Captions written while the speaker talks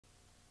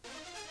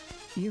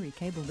Erie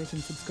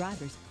Cablevision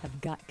subscribers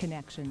have got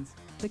connections.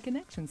 The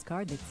Connections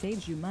card that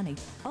saves you money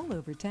all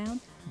over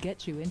town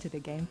gets you into the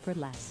game for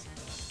less.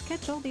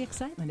 Catch all the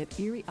excitement of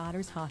Erie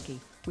Otters hockey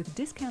with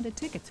discounted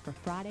tickets for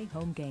Friday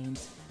home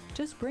games.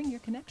 Just bring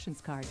your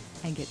Connections card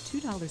and get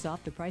 $2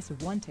 off the price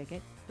of one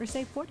ticket or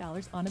save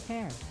 $4 on a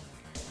pair.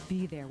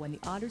 Be there when the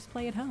Otters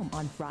play at home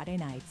on Friday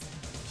nights.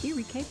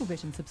 Erie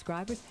Cablevision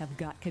subscribers have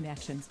got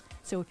connections,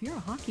 so if you're a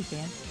hockey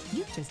fan,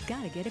 you've just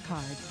got to get a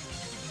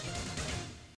card.